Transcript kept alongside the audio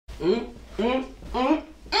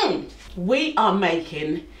We are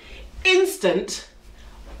making instant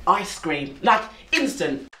ice cream, like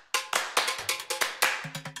instant.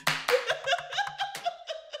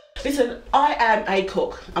 Listen, I am a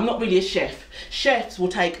cook. I'm not really a chef. Chefs will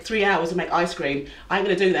take 3 hours to make ice cream. I ain't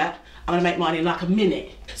gonna do that. I'm gonna make mine in like a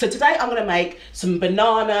minute. So today I'm gonna make some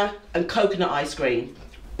banana and coconut ice cream.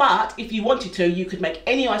 But if you wanted to, you could make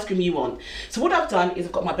any ice cream you want. So what I've done is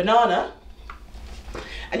I've got my banana,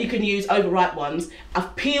 and you can use overripe ones.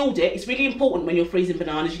 I've peeled it. It's really important when you're freezing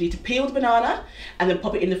bananas. You need to peel the banana and then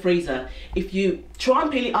pop it in the freezer. If you try and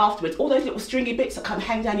peel it afterwards, all those little stringy bits that kind of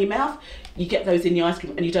hang down your mouth, you get those in the ice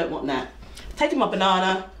cream and you don't want that. Taking my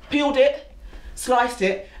banana, peeled it, sliced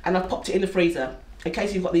it, and I've popped it in the freezer. Okay,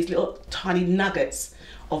 so you've got these little tiny nuggets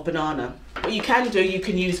of banana. What you can do, you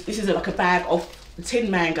can use, this is like a bag of tin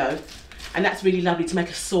mango, and that's really lovely to make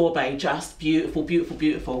a sorbet. Just beautiful, beautiful,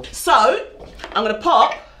 beautiful. So I'm gonna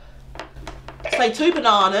pop, say 2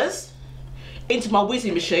 bananas into my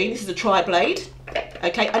whizzing machine. This is a tri-blade.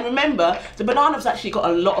 Okay, and remember, the banana's actually got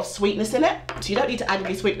a lot of sweetness in it, so you don't need to add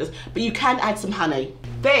any sweetness, but you can add some honey.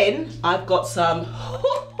 Then I've got some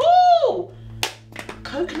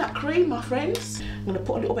coconut cream, my friends. I'm gonna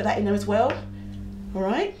put a little bit of that in there as well. All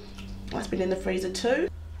right, that's been in the freezer too.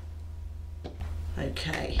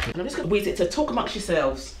 Okay, and I'm just gonna whiz it, so talk amongst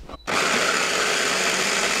yourselves.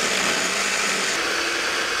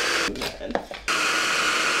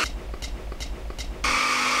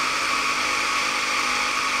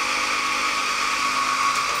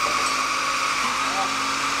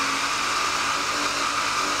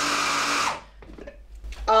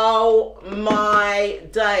 Oh my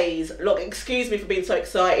days. Look, excuse me for being so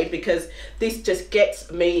excited because this just gets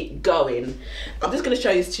me going. I'm just going to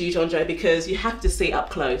show this to you, John Joe, because you have to see it up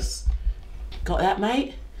close. Got that,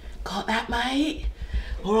 mate? Got that, mate?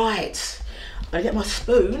 All right. I'm going to get my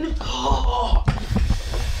spoon. Oh.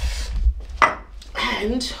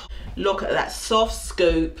 And look at that soft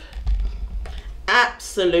scoop.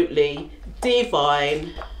 Absolutely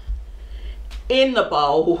divine. In the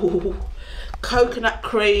bowl. Coconut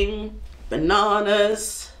cream,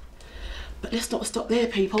 bananas, but let's not stop there,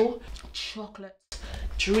 people. Chocolate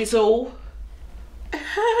drizzle.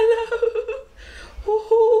 Hello.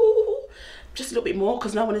 Ooh. Just a little bit more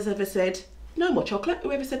because no one has ever said no more chocolate.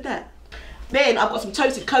 Whoever said that? Then I've got some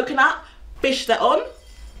toasted coconut, bish that on,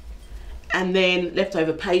 and then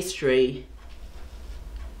leftover pastry.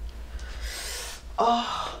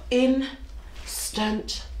 Oh,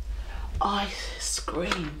 instant ice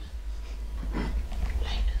cream.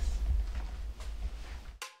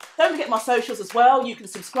 Don't forget my socials as well. You can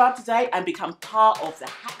subscribe today and become part of the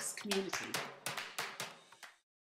HAX community.